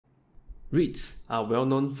REITs are well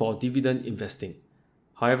known for dividend investing.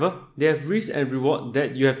 However, they have risk and reward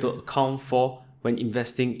that you have to account for when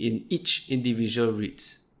investing in each individual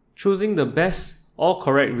REIT. Choosing the best or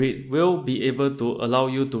correct REIT will be able to allow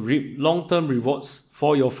you to reap long-term rewards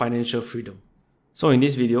for your financial freedom. So in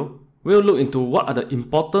this video, we'll look into what are the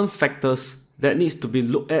important factors that needs to be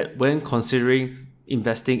looked at when considering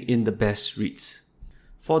investing in the best REITs.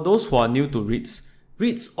 For those who are new to REITs,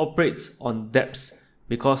 REITs operates on debts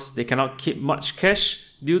because they cannot keep much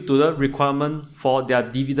cash due to the requirement for their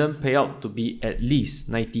dividend payout to be at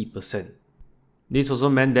least 90%. This also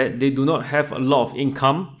meant that they do not have a lot of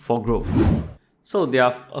income for growth. So there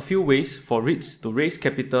are a few ways for REITs to raise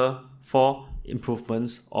capital for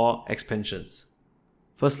improvements or expansions.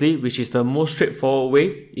 Firstly, which is the most straightforward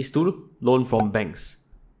way, is to loan from banks.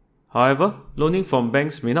 However, loaning from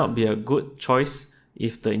banks may not be a good choice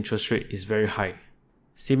if the interest rate is very high.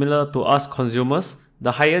 Similar to us consumers,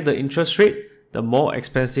 the higher the interest rate, the more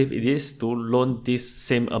expensive it is to loan this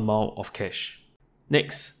same amount of cash.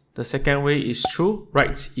 Next, the second way is through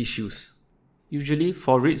rights issues. Usually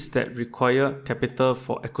for REITs that require capital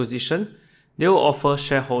for acquisition, they will offer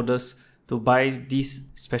shareholders to buy these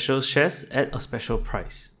special shares at a special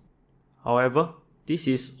price. However, this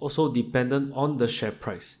is also dependent on the share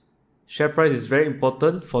price. Share price is very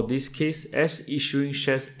important for this case, as issuing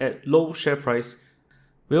shares at low share price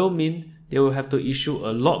will mean they will have to issue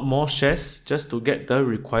a lot more shares just to get the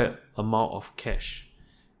required amount of cash.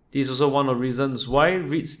 This is also one of the reasons why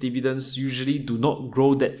REITs dividends usually do not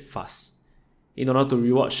grow that fast. In order to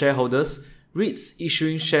reward shareholders, REITs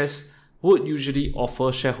issuing shares would usually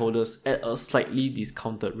offer shareholders at a slightly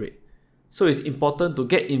discounted rate. So it's important to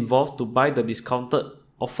get involved to buy the discounted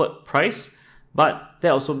offered price, but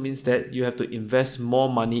that also means that you have to invest more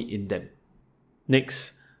money in them.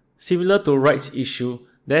 Next, similar to rights issue,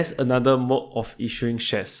 there's another mode of issuing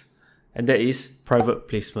shares, and that is private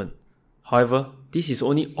placement. However, this is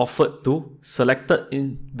only offered to selected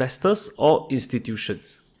investors or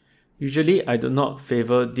institutions. Usually, I do not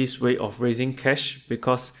favor this way of raising cash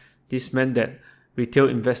because this meant that retail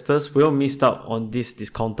investors will miss out on these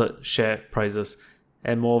discounted share prices,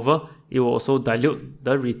 and moreover, it will also dilute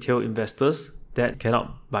the retail investors that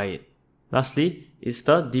cannot buy it. Lastly, is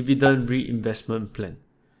the dividend reinvestment plan.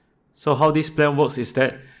 So how this plan works is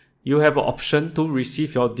that you have an option to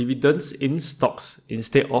receive your dividends in stocks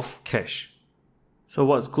instead of cash. So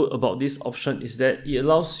what's good about this option is that it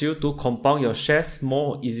allows you to compound your shares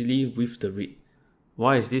more easily with the REIT.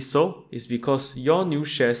 Why is this so? It's because your new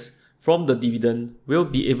shares from the dividend will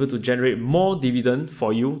be able to generate more dividend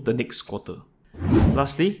for you the next quarter.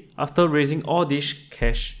 Lastly, after raising all this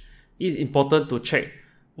cash, it's important to check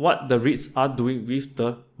what the REITs are doing with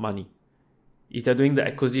the money. If they're doing the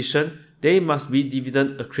acquisition, they must be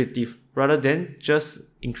dividend accretive rather than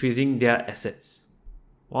just increasing their assets.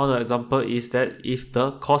 One of the examples is that if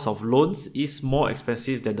the cost of loans is more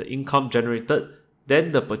expensive than the income generated,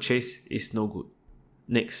 then the purchase is no good.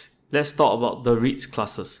 Next, let's talk about the REITs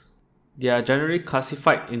classes. They are generally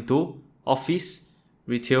classified into office,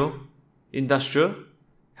 retail, industrial,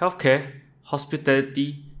 healthcare,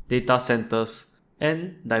 hospitality, data centers,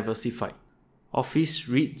 and diversified. Office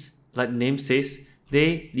REITs, like the name says,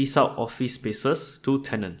 they lease out office spaces to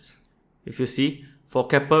tenants. If you see, for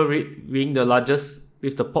Keppel REIT being the largest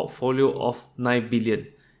with the portfolio of 9 billion,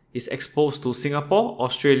 is exposed to Singapore,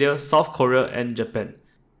 Australia, South Korea, and Japan.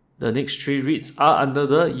 The next 3 REITs are under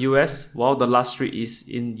the US, while the last REIT is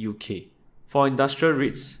in UK. For industrial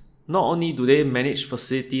REITs, not only do they manage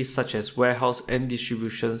facilities such as warehouse and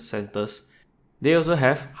distribution centers, they also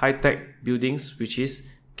have high-tech buildings which is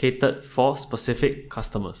catered for specific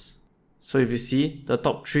customers. So if you see, the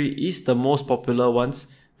top 3 is the most popular ones,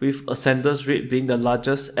 with Ascendas REIT being the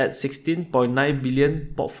largest at 16.9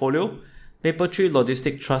 billion portfolio, Mapletree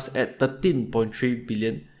Logistic Trust at 13.3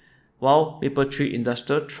 billion, while Mapletree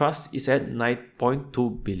Industrial Trust is at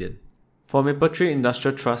 9.2 billion. For Mapletree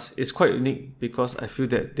Industrial Trust, it's quite unique because I feel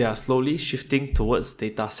that they are slowly shifting towards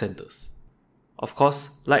data centers. Of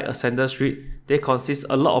course, like Ascendas REIT, they consist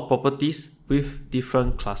a lot of properties with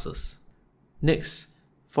different classes. Next,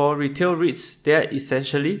 for retail REITs, they are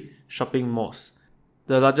essentially shopping malls.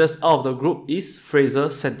 The largest out of the group is Fraser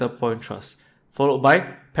Centrepoint Trust, followed by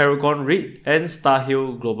Paragon REIT and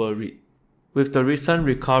Starhill Global REIT. With the recent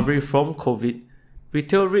recovery from COVID,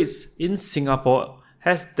 retail REITs in Singapore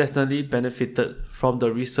has definitely benefited from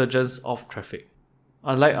the resurgence of traffic.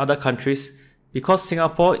 Unlike other countries, because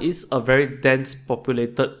Singapore is a very dense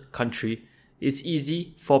populated country, it's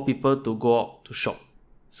easy for people to go out to shop.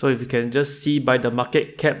 So if you can just see by the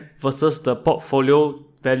market cap versus the portfolio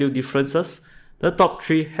value differences, the top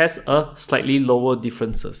 3 has a slightly lower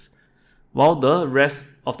differences. while the rest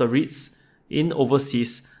of the REITs in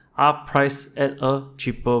overseas are priced at a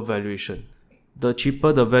cheaper valuation. The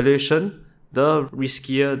cheaper the valuation, the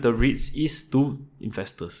riskier the REITs is to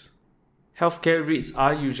investors. Healthcare REITs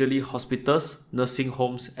are usually hospitals, nursing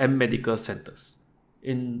homes, and medical centers.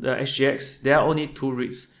 In the SGX, there are only two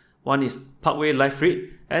REITs. One is Parkway Life REIT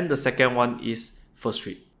and the second one is First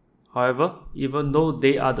Reits. However, even though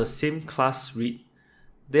they are the same class REIT,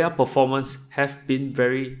 their performance have been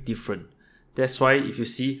very different. That's why if you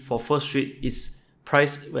see for First Reits, it's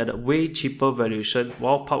priced at a way cheaper valuation,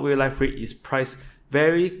 while Parkway Life REIT is priced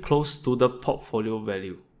very close to the portfolio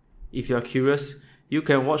value. If you are curious, you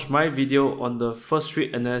can watch my video on the First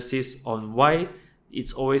Reits analysis on why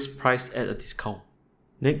it's always priced at a discount.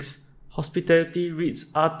 Next, hospitality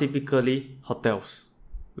REITs are typically hotels,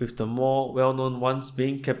 with the more well-known ones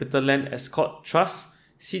being CapitaLand Escort Trust,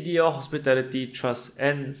 CDL Hospitality Trust,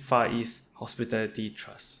 and Far East Hospitality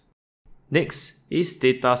Trust. Next is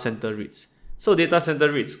data center REITs. So data center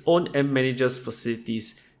REITs own and manages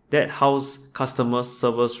facilities that house customer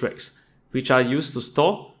service racks, which are used to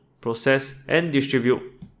store, process, and distribute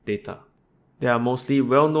data. There are mostly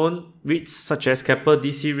well-known REITs such as Keppel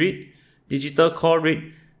DC Reit, Digital Core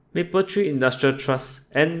REIT, Mapletree Industrial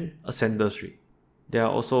Trust, and Ascenders REIT. There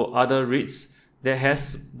are also other REITs that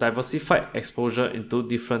has diversified exposure into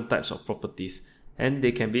different types of properties, and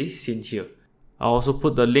they can be seen here. I'll also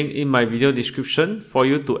put the link in my video description for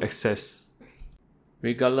you to access.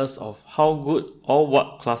 Regardless of how good or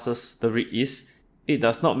what classes the REIT is, it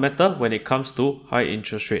does not matter when it comes to high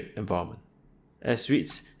interest rate environment. As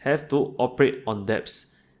REITs have to operate on debts,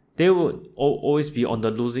 they will always be on the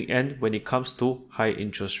losing end when it comes to high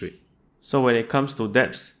interest rate. So when it comes to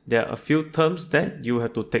debts, there are a few terms that you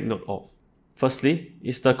have to take note of. Firstly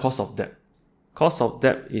is the cost of debt. Cost of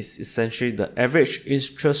debt is essentially the average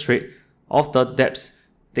interest rate of the debts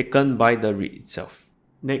taken by the REIT itself.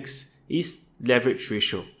 Next is leverage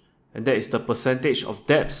ratio, and that is the percentage of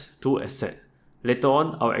debts to asset. Later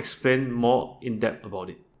on, I'll explain more in depth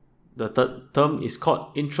about it. The third term is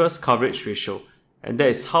called interest coverage ratio, and that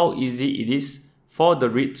is how easy it is for the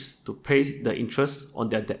REITs to pay the interest on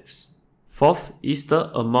their debts. Fourth is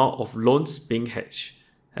the amount of loans being hedged,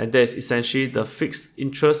 and that is essentially the fixed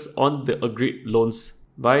interest on the agreed loans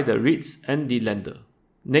by the REITs and the lender.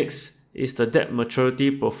 Next is the debt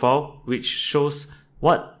maturity profile, which shows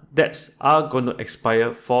what debts are going to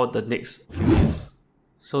expire for the next few years.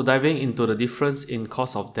 So diving into the difference in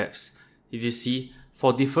cost of debts, if you see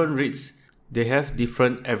for different REITs, they have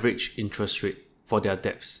different average interest rate for their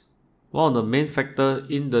debts. One of the main factor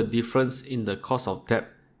in the difference in the cost of debt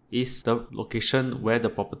is the location where the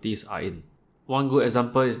properties are in. One good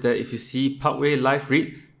example is that if you see Parkway Life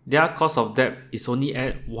REIT, their cost of debt is only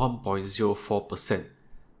at 1.04%.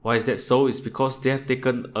 Why is that so? It's because they have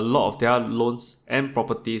taken a lot of their loans and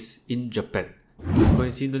properties in Japan.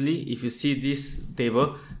 Coincidentally, if you see this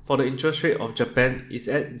table, for the interest rate of Japan is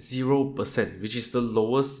at 0%, which is the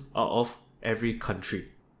lowest out of every country.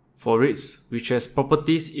 For REITs, which has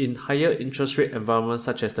properties in higher interest rate environments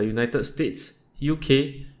such as the United States,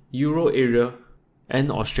 UK, Euro area,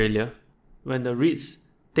 and Australia, when the REITs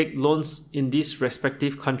take loans in these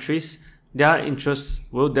respective countries, their interests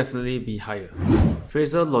will definitely be higher.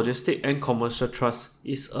 Fraser Logistic and Commercial Trust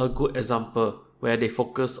is a good example where they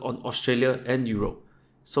focus on Australia and Europe.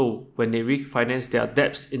 So when they refinance their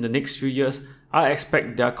debts in the next few years, I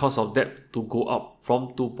expect their cost of debt to go up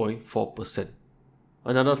from 2.4%.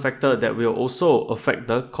 Another factor that will also affect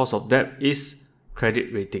the cost of debt is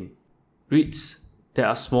credit rating. REITs that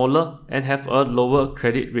are smaller and have a lower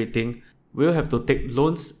credit rating will have to take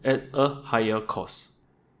loans at a higher cost.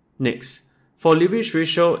 Next, for leverage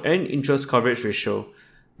ratio and interest coverage ratio,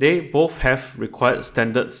 they both have required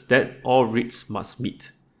standards that all REITs must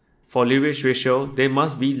meet. For leverage ratio, they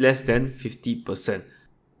must be less than 50%,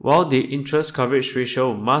 while the interest coverage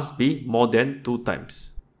ratio must be more than 2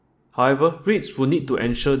 times. However, REITs will need to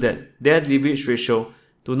ensure that their leverage ratio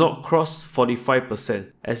do not cross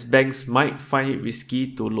 45%, as banks might find it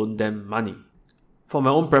risky to loan them money. For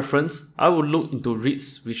my own preference, I would look into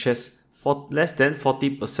REITs which has less than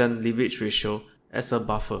 40% leverage ratio as a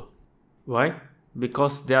buffer. Why?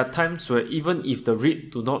 Because there are times where even if the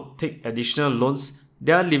REIT do not take additional loans,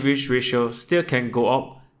 their leverage ratio still can go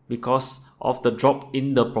up because of the drop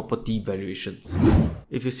in the property valuations.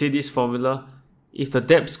 If you see this formula, if the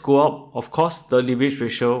debts go up, of course the leverage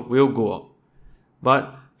ratio will go up.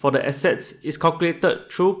 But for the assets, it's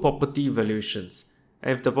calculated through property valuations.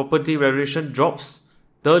 And if the property valuation drops,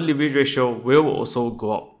 the leverage ratio will also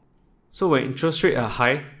go up. So when interest rates are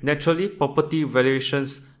high, naturally property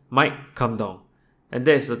valuations might come down. And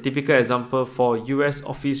that is the typical example for US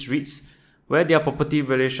office REITs, where their property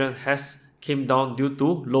valuation has came down due to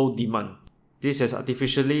low demand. This has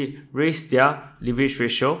artificially raised their leverage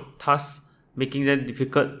ratio, thus making it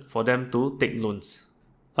difficult for them to take loans.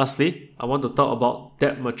 Lastly, I want to talk about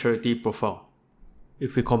debt maturity profile.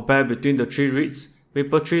 If we compare between the three REITs,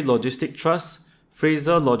 Mapletree Logistic Trust,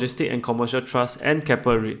 Fraser Logistic and Commercial Trust, and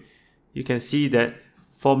Keppel REIT, you can see that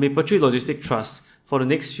for Mapletree Logistic Trust, for the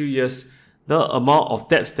next few years, the amount of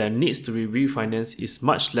debts that needs to be refinanced is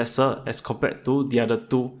much lesser as compared to the other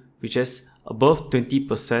two, which is above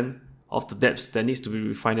 20% of the debts that needs to be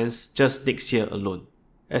refinanced just next year alone.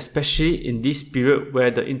 Especially in this period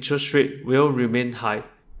where the interest rate will remain high,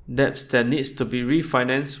 debts that needs to be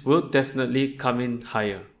refinanced will definitely come in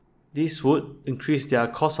higher. This would increase their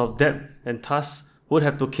cost of debt and thus would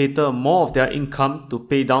have to cater more of their income to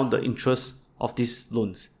pay down the interest of these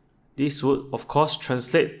loans. This would of course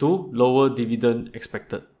translate to lower dividend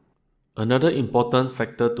expected. Another important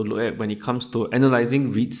factor to look at when it comes to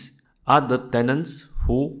analyzing REITs are the tenants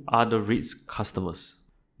who are the REIT's customers.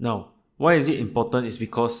 Now, why is it important is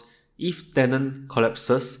because if tenant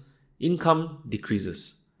collapses, income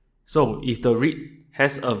decreases. So if the REIT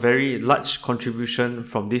has a very large contribution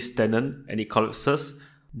from this tenant and it collapses,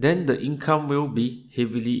 then the income will be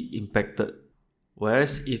heavily impacted.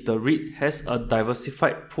 Whereas if the REIT has a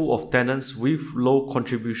diversified pool of tenants with low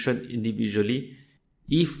contribution individually,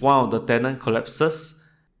 if one of the tenant collapses,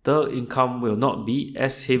 the income will not be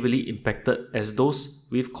as heavily impacted as those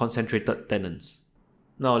with concentrated tenants.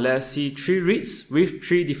 Now let's see three REITs with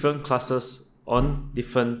three different classes on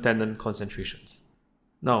different tenant concentrations.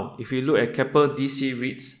 Now, if we look at Keppel DC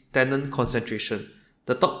Reit's tenant concentration,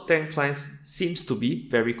 the top 10 clients seems to be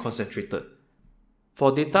very concentrated.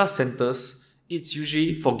 For data centers, it's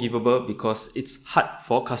usually forgivable because it's hard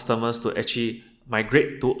for customers to actually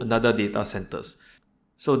migrate to another data centers.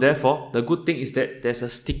 So therefore, the good thing is that there's a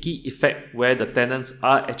sticky effect where the tenants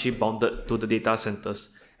are actually bounded to the data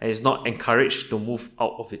centers and is not encouraged to move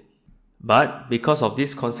out of it. But because of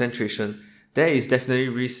this concentration, there is definitely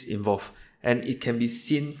risk involved, and it can be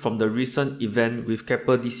seen from the recent event with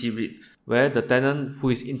Keppel DC Reit, where the tenant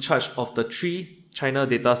who is in charge of the 3 China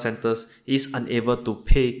data centers is unable to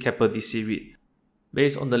pay Keppel DC Reit.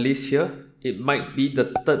 Based on the list here, it might be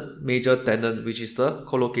the third major tenant, which is the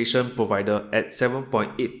colocation provider at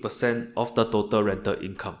 7.8% of the total rental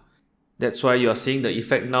income. That's why you are seeing the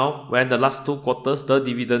effect now when the last 2 quarters the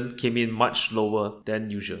dividend came in much lower than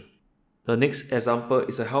usual. The next example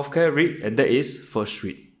is a healthcare REIT, and that is First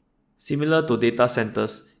Reits. Similar to data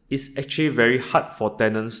centers, it's actually very hard for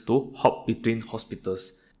tenants to hop between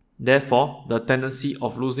hospitals. Therefore, the tendency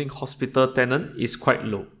of losing hospital tenant is quite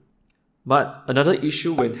low. But another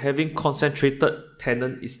issue when having concentrated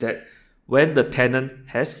tenant is that when the tenant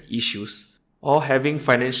has issues or having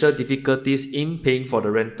financial difficulties in paying for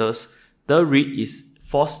the rentals, the REIT is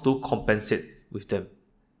forced to compensate with them.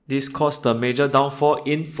 This caused a major downfall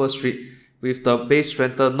in First Reits, with the base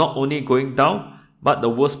rental not only going down, but the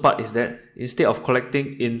worst part is that instead of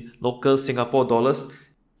collecting in local Singapore dollars,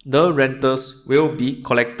 the rentals will be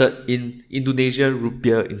collected in Indonesian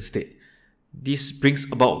rupiah instead. This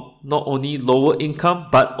brings about not only lower income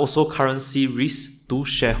but also currency risk to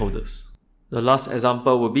shareholders. The last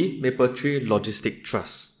example will be Mapletree Logistic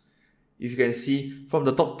Trust. If you can see from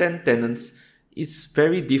the top 10 tenants, it's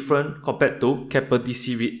very different compared to Keppel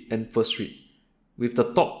DC Reit and First Reits, with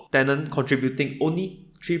the top tenant contributing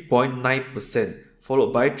only 3.9%,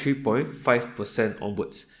 followed by 3.5%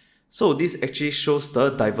 onwards. So this actually shows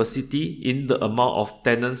the diversity in the amount of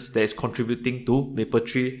tenants that is contributing to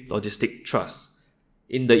Mapletree Logistic Trust.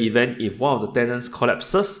 In the event if one of the tenants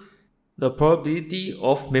collapses, the probability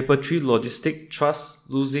of Mapletree Logistic Trust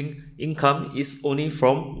losing income is only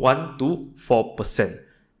from 1 to 4%.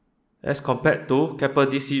 As compared to Keppel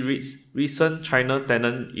DC Reit's recent China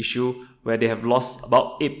tenant issue where they have lost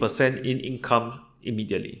about 8% in income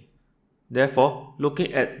immediately. Therefore,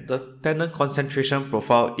 looking at the tenant concentration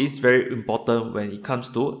profile is very important when it comes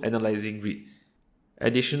to analyzing REIT.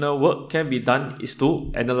 Additional work can be done is to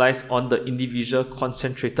analyze on the individual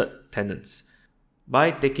concentrated tenants.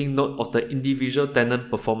 By taking note of the individual tenant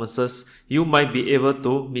performances, you might be able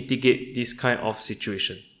to mitigate this kind of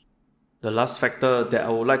situation. The last factor that I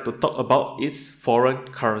would like to talk about is foreign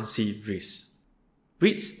currency risk.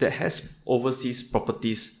 REITs that has overseas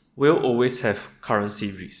properties will always have currency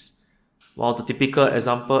risk. While the typical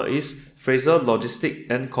example is Fraser Logistic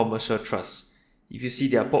and Commercial Trust. If you see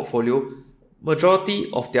their portfolio, majority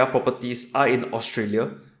of their properties are in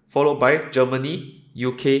Australia, followed by Germany,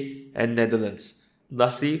 UK, and Netherlands.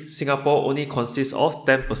 Lastly, Singapore only consists of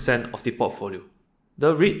 10% of the portfolio.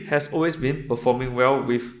 The REIT has always been performing well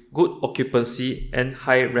with good occupancy and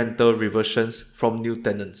high rental reversions from new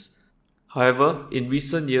tenants. However, in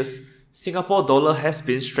recent years, Singapore dollar has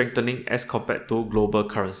been strengthening as compared to global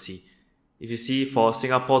currency. If you see for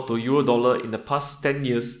Singapore to Euro dollar in the past 10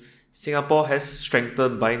 years, Singapore has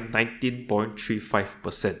strengthened by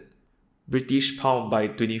 19.35%, British pound by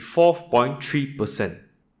 24.3%,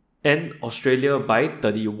 and Australia by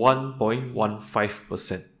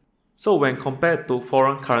 31.15%. So when compared to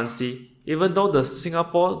foreign currency, even though the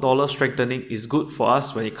Singapore dollar strengthening is good for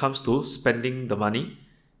us when it comes to spending the money,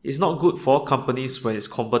 it's not good for companies when it's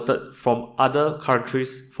converted from other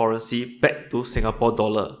countries' currency back to Singapore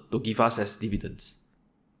dollar to give us as dividends.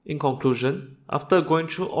 In conclusion, after going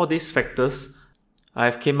through all these factors, I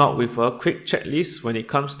have came out with a quick checklist when it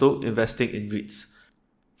comes to investing in REITs.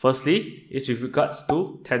 Firstly, is with regards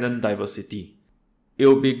to tenant diversity. It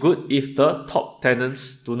will be good if the top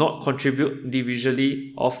tenants do not contribute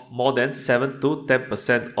individually of more than 7 to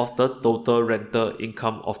 10% of the total rental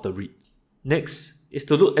income of the REIT. Next is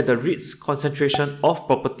to look at the REIT's concentration of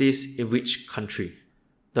properties in which country.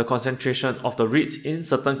 The concentration of the REITs in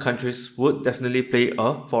certain countries would definitely play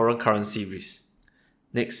a foreign currency risk.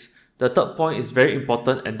 Next, the third point is very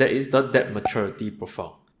important, and that is the debt maturity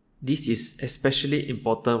profile. This is especially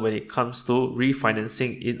important when it comes to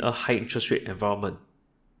refinancing in a high interest rate environment.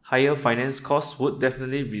 Higher finance costs would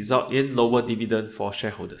definitely result in lower dividend for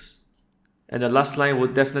shareholders. And the last line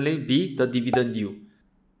would definitely be the dividend yield.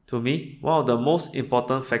 To me, one of the most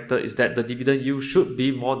important factors is that the dividend yield should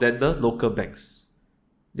be more than the local banks.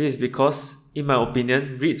 This is because, in my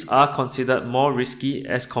opinion, REITs are considered more risky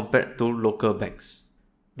as compared to local banks.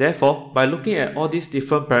 Therefore, by looking at all these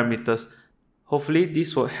different parameters, hopefully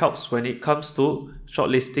this will help when it comes to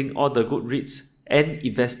shortlisting all the good REITs and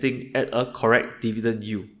investing at a correct dividend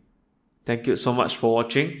yield. Thank you so much for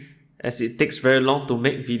watching. As it takes very long to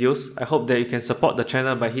make videos, I hope that you can support the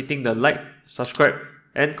channel by hitting the like, subscribe,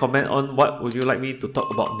 and comment on what would you like me to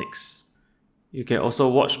talk about next. You can also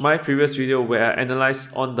watch my previous video where I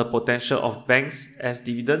analyze on the potential of banks as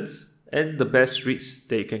dividends and the best REITs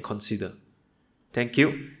that you can consider. Thank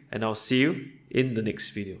you, and I'll see you in the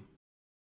next video.